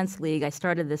Citizens Defense League. I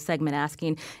started this segment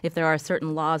asking if there are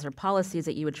certain laws or policies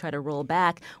that you would try to roll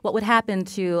back. What would happen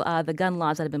to the gun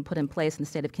laws that have been put in place in the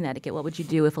state of Connecticut? What would you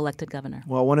do if elected governor?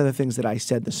 Well, one of the things that I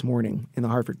said this morning in the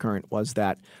Hartford Courant was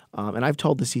that, and I've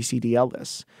told the CCDL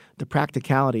this, the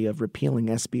practicality of repealing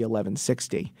SB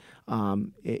 1160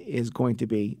 is going to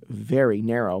be very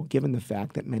narrow, given the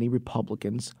fact that many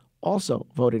Republicans also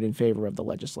voted in favor of the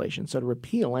legislation. So to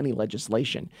repeal any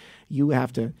legislation, you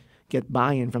have to get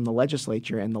buy-in from the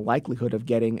legislature, and the likelihood of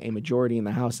getting a majority in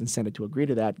the House and Senate to agree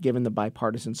to that, given the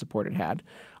bipartisan support it had,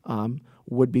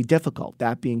 would be difficult.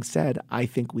 That being said, I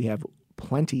think we have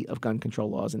plenty of gun control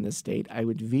laws in this state. I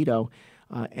would veto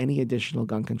any additional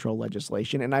gun control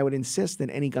legislation, and I would insist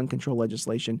that any gun control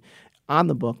legislation on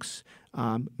the books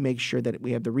make sure that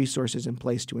we have the resources in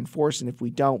place to enforce, and if we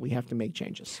don't, we have to make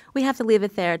changes. We have to leave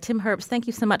it there. Tim Herbst, thank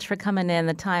you so much for coming in.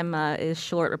 The time is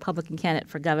short. Republican candidate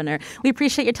for governor. We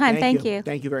appreciate your time. Thank you.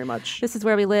 Thank you very much. This is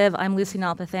Where We Live. I'm Lucy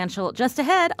Nalpathanchel. Just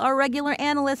ahead, our regular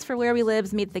analysts for Where We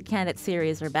Live's Meet the Candidate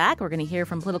series are back. We're going to hear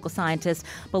from political scientists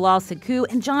Bilal Sekou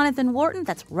and Jonathan Wharton.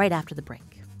 That's right after the break.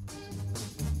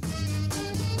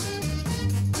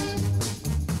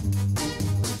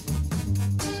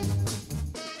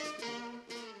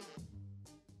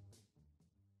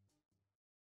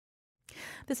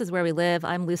 This is Where We Live.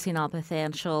 I'm Lucy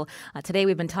Nalpathanchel. Today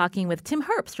we've been talking with Tim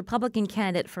Herbst, Republican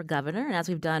candidate for governor. And as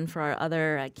we've done for our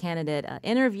other candidate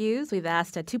interviews, we've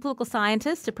asked two political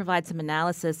scientists to provide some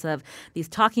analysis of these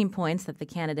talking points that the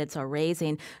candidates are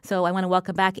raising. So I want to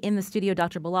welcome back in the studio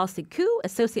Dr. Bilal Sekou,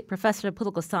 Associate Professor of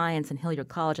Political Science in Hilliard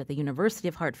College at the University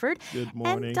of Hartford. Good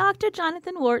morning. And Dr.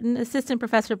 Jonathan Wharton, Assistant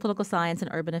Professor of Political Science and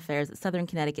Urban Affairs at Southern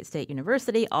Connecticut State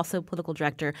University, also Political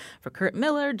Director for Curt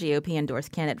Miller,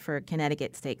 GOP-endorsed candidate for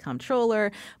Connecticut State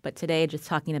Comptroller, but today just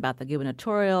talking about the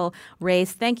gubernatorial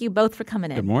race. Thank you both for coming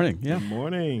in. Good morning. Yeah. Good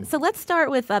morning. So let's start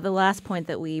with the last point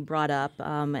that we brought up,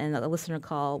 and a listener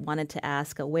call wanted to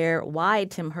ask why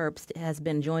Tim Herbst has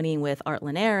been joining with Art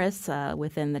Linares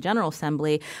within the General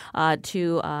Assembly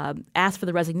to ask for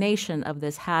the resignation of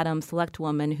this Haddam Select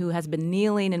woman who has been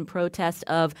kneeling in protest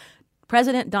of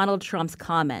President Donald Trump's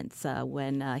comments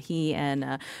when he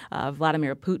and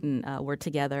Vladimir Putin were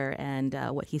together, and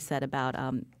what he said about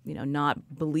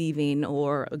not believing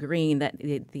or agreeing that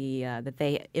that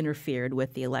they interfered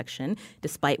with the election,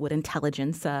 despite what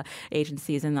intelligence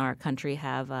agencies in our country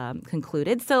have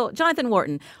concluded. So, Jonathan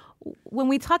Wharton, when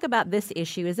we talk about this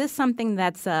issue, is this something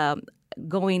that's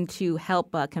going to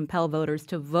help compel voters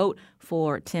to vote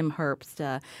for Tim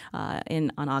Herbst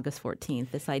on August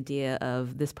 14th, this idea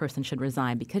of this person should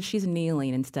resign because she's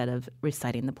kneeling instead of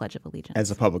reciting the Pledge of Allegiance?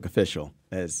 As a public official,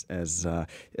 as Tim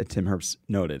Herbst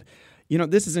noted.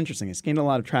 This is interesting. It's gained a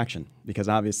lot of traction because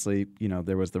obviously,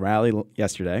 there was the rally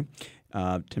yesterday.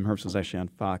 Tim Herbst was actually on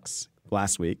Fox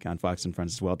last week, on Fox and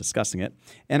Friends as well, discussing it.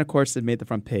 And, of course, it made the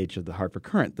front page of the Hartford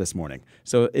Courant this morning.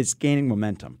 So it's gaining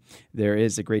momentum. There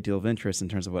is a great deal of interest in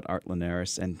terms of what Art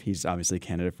Linares, and he's obviously a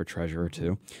candidate for treasurer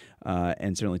too,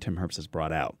 and certainly Tim Herbst has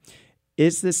brought out.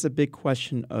 Is this a big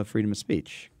question of freedom of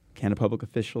speech? Can a public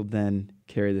official then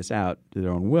carry this out to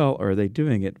their own will, or are they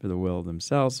doing it for the will of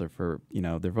themselves or for,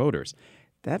 their voters?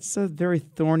 That's a very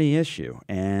thorny issue,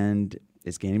 and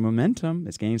it's gaining momentum.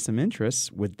 It's gaining some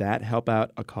interest. Would that help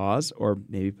out a cause, or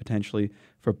maybe potentially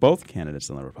for both candidates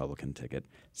on the Republican ticket?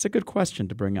 It's a good question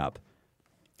to bring up.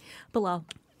 Bilal.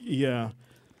 Yeah,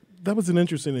 that was an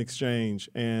interesting exchange.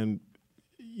 And,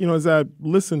 as I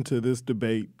listened to this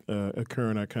debate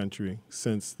occur in our country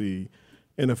since the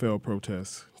NFL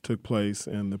protests took place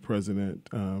and the president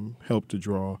helped to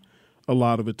draw a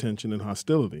lot of attention and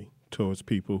hostility towards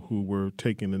people who were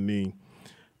taking a knee,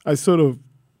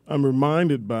 I'm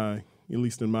reminded by, at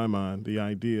least in my mind, the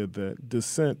idea that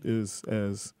dissent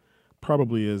is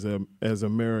probably as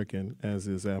American as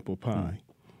is apple pie,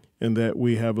 and that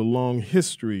we have a long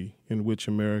history in which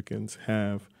Americans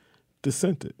have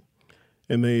dissented.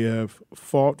 and they have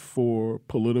fought for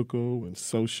political and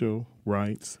social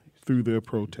rights through their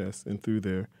protests and through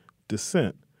their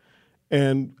dissent.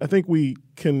 And I think we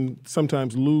can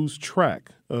sometimes lose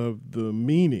track of the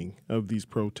meaning of these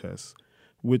protests,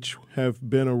 which have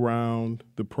been around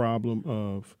the problem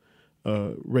of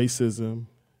racism,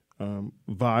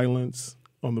 violence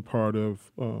on the part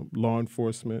of law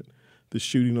enforcement, the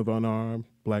shooting of unarmed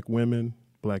Black women,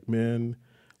 Black men,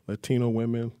 Latino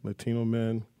women, Latino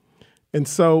men. And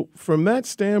so from that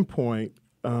standpoint,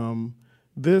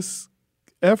 this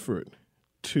effort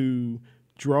to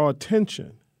draw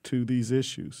attention to these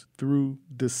issues through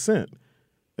dissent,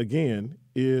 again,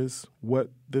 is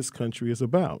what this country is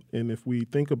about. And if we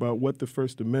think about what the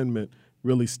First Amendment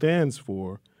really stands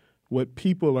for, what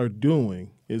people are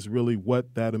doing is really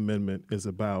what that amendment is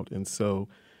about. And so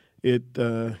it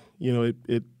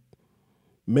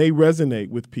may resonate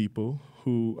with people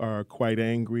who are quite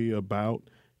angry about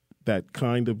that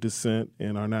kind of dissent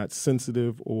and are not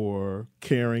sensitive or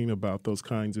caring about those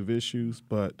kinds of issues.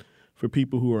 But for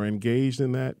people who are engaged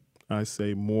in that, I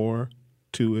say more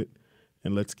to it,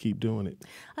 and let's keep doing it.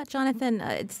 Jonathan,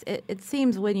 it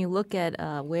seems when you look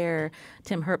at where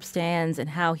Tim Herbst stands and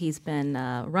how he's been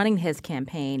running his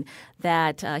campaign,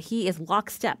 that he is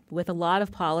lockstep with a lot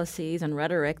of policies and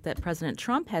rhetoric that President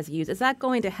Trump has used. Is that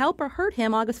going to help or hurt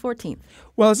him August 14th?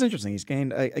 Well, it's interesting. He's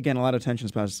gained, again, a lot of attention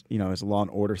about his law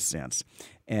and order stance.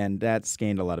 And that's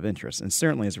gained a lot of interest, and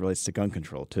certainly as it relates to gun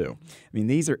control, too. I mean,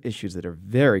 these are issues that are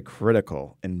very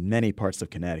critical in many parts of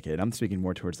Connecticut. I'm speaking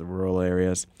more towards the rural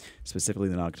areas, specifically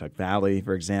the Naugatuck Valley,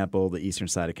 for example, the eastern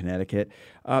side of Connecticut.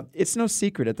 It's no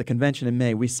secret at the convention in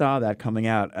May, we saw that coming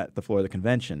out at the floor of the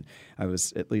convention. I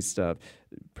was at least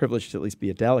privileged to at least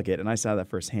be a delegate, and I saw that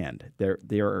firsthand.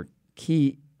 There are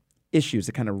key issues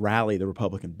that kind of rally the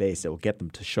Republican base that will get them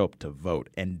to show up to vote.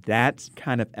 And that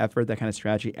kind of effort, that kind of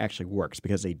strategy actually works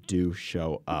because they do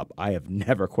show up. I have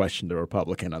never questioned a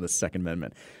Republican on the Second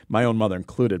Amendment, my own mother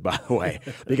included, by the way,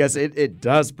 because it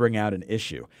does bring out an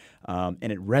issue. And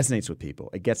it resonates with people.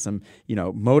 It gets them,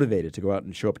 motivated to go out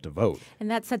and show up to vote. And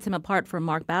that sets him apart from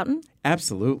Mark Boughton?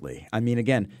 Absolutely. I mean,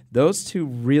 again, those two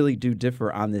really do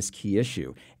differ on this key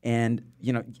issue. And,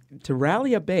 to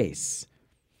rally a base,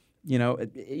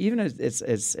 even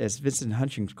as Vincent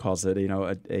Hunching calls it,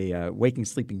 a waking,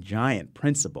 sleeping giant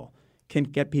principle can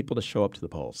get people to show up to the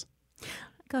polls.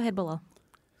 Go ahead, Bilal.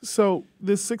 So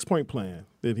this 6-point plan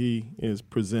that he is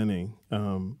presenting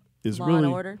is Law really and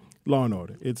order? Law and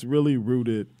order. It's really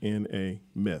rooted in a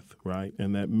myth, right?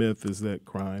 And that myth is that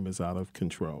crime is out of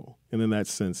control. And in that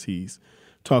sense, he's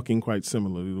talking quite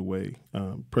similarly to the way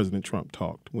President Trump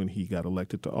talked when he got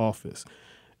elected to office.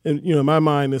 And, in my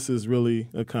mind, this is really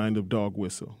a kind of dog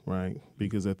whistle, right?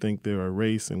 Because I think there are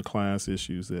race and class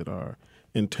issues that are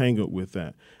entangled with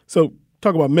that. So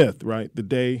talk about myth, right? The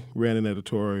Day ran an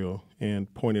editorial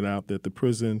and pointed out that the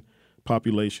prison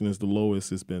population is the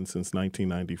lowest it's been since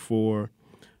 1994.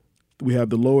 We have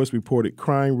the lowest reported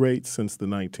crime rate since the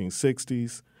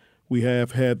 1960s. We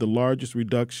have had the largest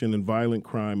reduction in violent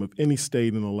crime of any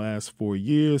state in the last 4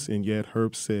 years, and yet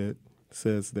Herbst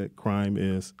says that crime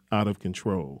is out of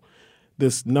control.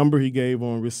 This number he gave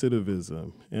on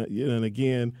recidivism, and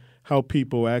again, how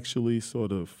people actually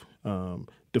sort of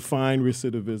define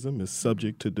recidivism is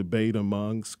subject to debate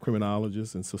amongst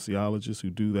criminologists and sociologists who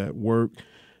do that work.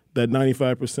 That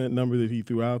 95% number that he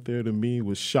threw out there to me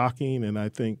was shocking, and I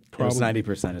think probably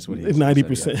 90% is what he said.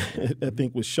 90% I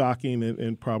think was shocking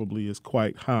and probably is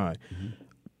quite high. Mm-hmm.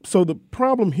 So the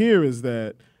problem here is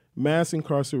that mass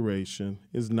incarceration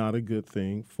is not a good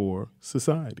thing for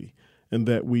society, and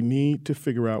that we need to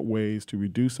figure out ways to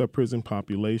reduce our prison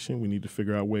population. We need to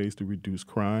figure out ways to reduce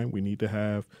crime. We need to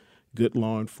have good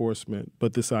law enforcement.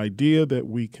 But this idea that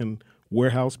we can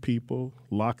warehouse people,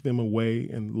 lock them away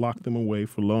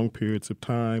for long periods of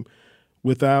time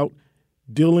without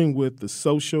dealing with the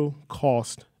social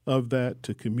cost of that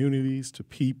to communities, to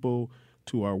people,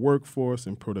 to our workforce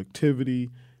and productivity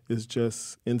is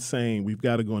just insane. We've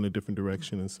got to go in a different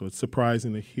direction. And so it's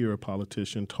surprising to hear a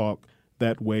politician talk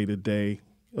that way today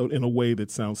in a way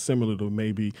that sounds similar to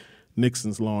maybe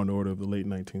Nixon's Law and Order of the late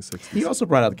 1960s. He also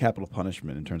brought out the capital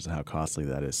punishment in terms of how costly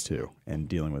that is, too, and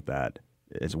dealing with that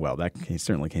as well. That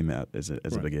certainly came out as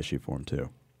a big issue for him, too.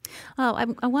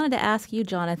 Oh, I wanted to ask you,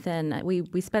 Jonathan.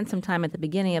 We spent some time at the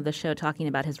beginning of the show talking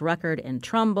about his record in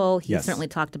Trumbull. He certainly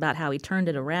talked about how he turned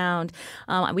it around.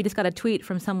 We just got a tweet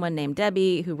from someone named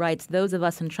Debbie who writes, "Those of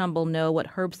us in Trumbull know what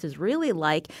Herbst is really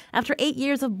like after 8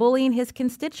 years of bullying his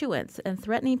constituents and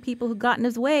threatening people who got in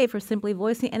his way for simply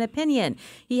voicing an opinion.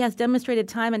 He has demonstrated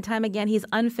time and time again he's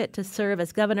unfit to serve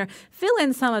as governor." Fill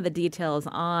in some of the details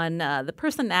on the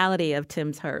personality of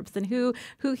Tim Herbst and who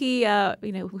he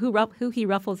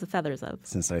ruffles the feathers of.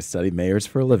 Since I study mayors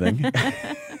for a living,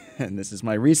 and this is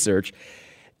my research,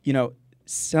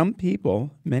 some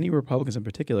people, many Republicans in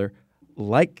particular,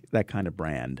 like that kind of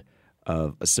brand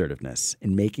of assertiveness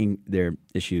in making their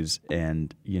issues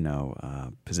and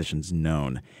positions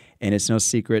known. And it's no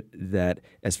secret that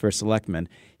as first selectman,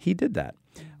 he did that.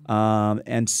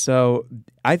 And so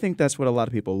I think that's what a lot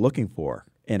of people are looking for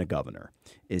in a governor,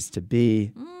 is to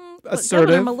be assertive.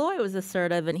 Governor Malloy was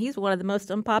assertive, and he's one of the most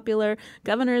unpopular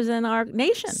governors in our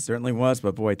nation. Certainly was,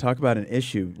 but boy, talk about an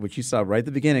issue which you saw right at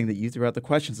the beginning that you threw out the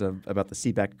questions about the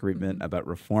CBAC agreement, about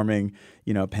reforming,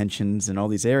 pensions and all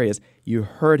these areas. You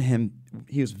heard him;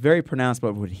 he was very pronounced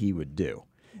about what he would do,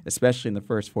 especially in the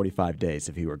first 45 days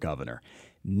if he were governor.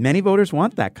 Many voters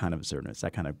want that kind of assertiveness,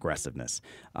 that kind of aggressiveness.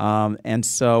 And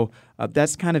so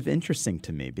that's kind of interesting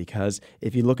to me, because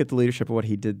if you look at the leadership of what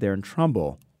he did there in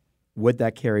Trumbull, would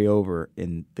that carry over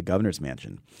in the governor's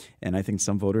mansion? And I think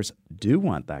some voters do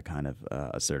want that kind of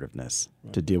assertiveness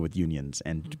to deal with unions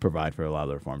and to provide for a lot of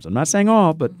the reforms. I'm not saying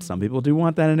all, but some people do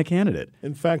want that in a candidate.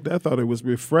 In fact, I thought it was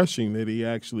refreshing that he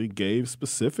actually gave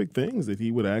specific things that he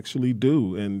would actually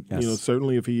do. And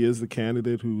certainly if he is the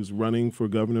candidate who's running for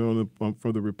governor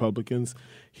for the Republicans,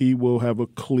 he will have a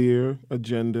clear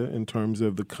agenda in terms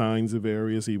of the kinds of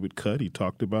areas he would cut. He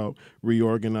talked about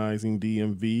reorganizing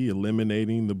DMV,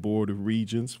 eliminating the Board of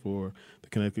Regents for the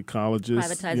Connecticut colleges.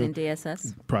 Privatizing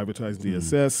DSS. Privatizing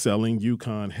DSS, selling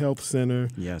UConn Health Center.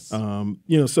 Yes.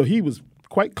 So he was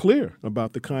quite clear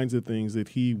about the kinds of things that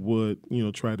he would,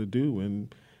 try to do.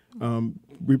 And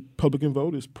Republican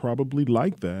voters probably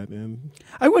like that, and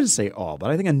I wouldn't say all,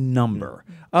 but I think a number.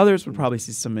 Others would probably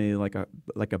see somebody like a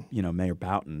Mayor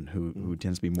Boughton who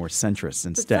tends to be more centrist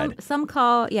instead. Some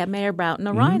call Mayor Boughton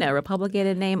a rhino, Republican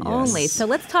in name only. So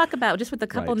let's talk about, just with a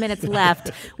couple minutes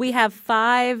left, we have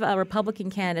 5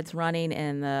 Republican candidates running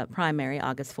in the primary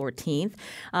August 14th.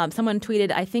 Someone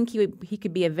tweeted, "I think he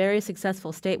could be a very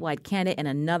successful statewide candidate in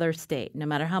another state. No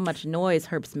matter how much noise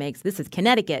Herbst makes, this is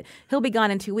Connecticut. He'll be gone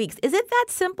in 2 weeks." Is it that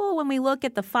simple when we look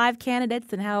at the 5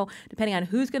 candidates and how, depending on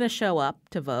who's going to show up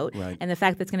to vote, and the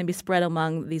fact that it's going to be spread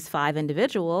among these 5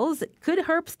 individuals, could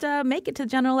Herbst make it to the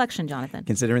general election, Jonathan?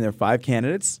 Considering there are 5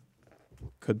 candidates,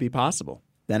 could be possible.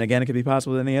 Then again, it could be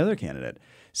possible with any other candidate.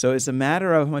 So it's a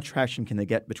matter of how much traction can they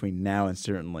get between now and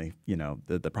certainly,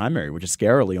 the primary, which is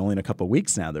scarily only in a couple of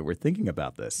weeks now that we're thinking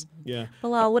about this. Yeah.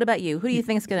 Bilal, what about you? Who do you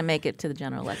think is going to make it to the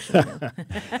general election?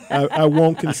 I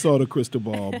won't consult a crystal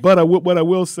ball, but what I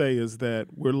will say is that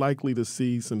we're likely to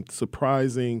see some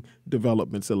surprising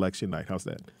developments election night. How's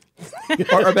that?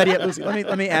 or better yet, Lucy,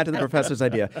 let me add to the professor's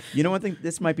idea. One thing,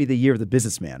 this might be the year of the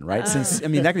businessman, right? That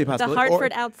could be possible. The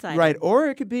Hartford outsider. Right, or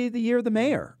it could be the year of the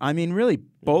mayor. I mean, really,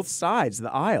 both sides of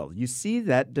the aisle. You see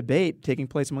that debate taking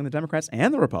place among the Democrats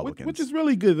and the Republicans. Which is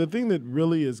really good. The thing that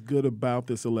really is good about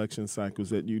this election cycle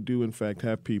is that you do, in fact,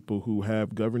 have people who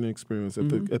have governing experience at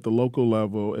the local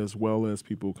level, as well as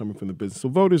people coming from the business. So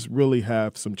voters really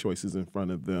have some choices in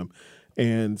front of them,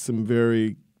 and some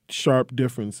very sharp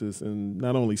differences in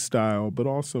not only style, but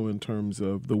also in terms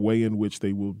of the way in which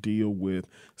they will deal with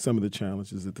some of the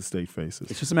challenges that the state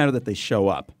faces. It's just a matter that they show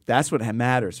up. That's what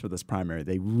matters for this primary.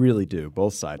 They really do.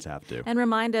 Both sides have to. And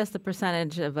remind us the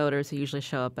percentage of voters who usually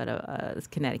show up at a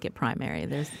Connecticut primary.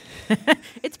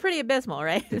 It's pretty abysmal,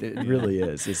 right? It really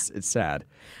is. It's sad.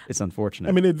 It's unfortunate.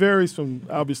 I mean, it varies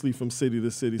obviously from city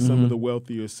to city, some of the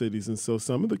wealthier cities. And so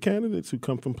some of the candidates who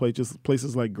come from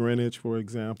places like Greenwich, for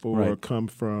example, or come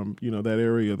from that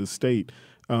area of the state,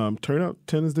 turnout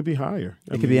tends to be higher.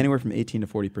 It could be anywhere from 18 to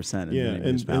 40% in many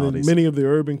municipalities. And in many of the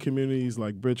urban communities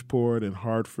like Bridgeport and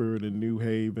Hartford and New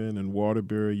Haven and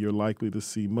Waterbury, you're likely to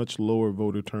see much lower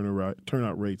voter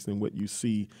turnout rates than what you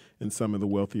see in some of the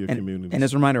wealthier communities. And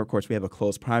as a reminder, of course, we have a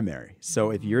closed primary.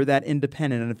 So if you're that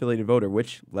independent and unaffiliated voter,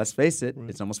 which, let's face it,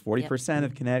 it's almost 40%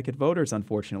 of Connecticut voters,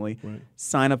 unfortunately,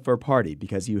 sign up for a party,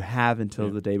 because you have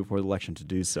until the day before the election to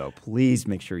do so. Please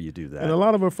make sure you do that. And a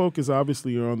lot of our focus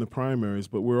obviously are on the primaries,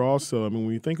 but we're also,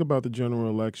 when you think about the general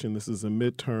election, this is a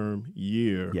midterm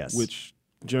year, which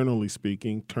generally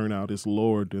speaking, turnout is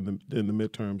lower in the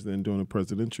midterms than during a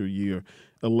presidential year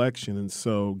election. And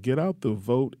so get out the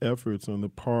vote efforts on the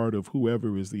part of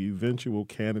whoever is the eventual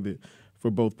candidate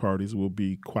for both parties will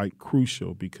be quite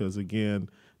crucial because, again,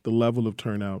 the level of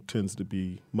turnout tends to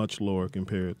be much lower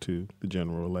compared to the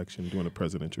general election during a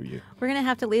presidential year. We're going to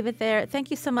have to leave it there.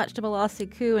 Thank you so much to Balasi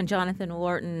Koo and Jonathan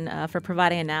Wharton for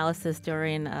providing analysis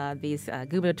during these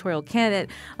gubernatorial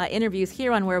candidate interviews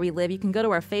here on Where We Live. You can go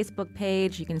to our Facebook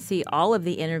page. You can see all of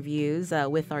the interviews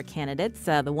with our candidates,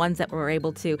 the ones that were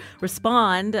able to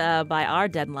respond by our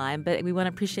deadline. But we want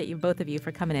to appreciate you, both of you,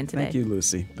 for coming in today. Thank you,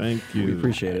 Lucy. Thank you. We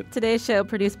appreciate it. Today's show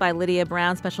produced by Lydia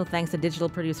Brown. Special thanks to digital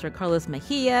producer Carlos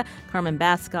Mejia, Carmen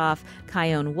Baskoff,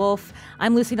 Kyone Wolf.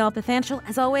 I'm Lucy Nalpathanchel.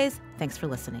 As always, thanks for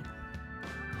listening.